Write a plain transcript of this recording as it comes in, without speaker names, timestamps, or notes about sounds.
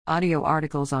Audio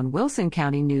articles on Wilson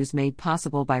County News made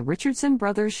possible by Richardson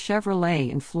Brothers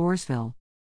Chevrolet in Floresville.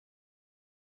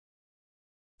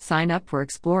 Sign up for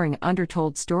Exploring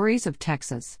Undertold Stories of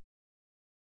Texas.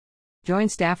 Join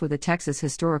staff with the Texas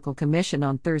Historical Commission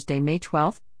on Thursday, May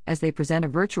 12, as they present a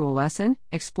virtual lesson,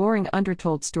 Exploring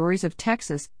Undertold Stories of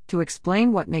Texas, to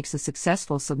explain what makes a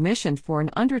successful submission for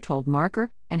an undertold marker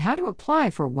and how to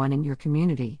apply for one in your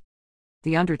community.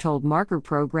 The Undertold Marker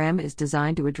program is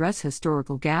designed to address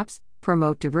historical gaps,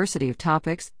 promote diversity of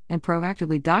topics, and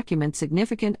proactively document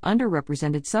significant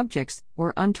underrepresented subjects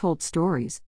or untold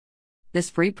stories.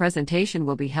 This free presentation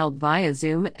will be held via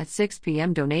Zoom at 6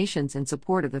 p.m. Donations in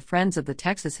support of the Friends of the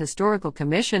Texas Historical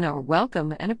Commission are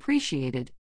welcome and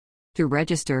appreciated. To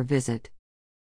register, visit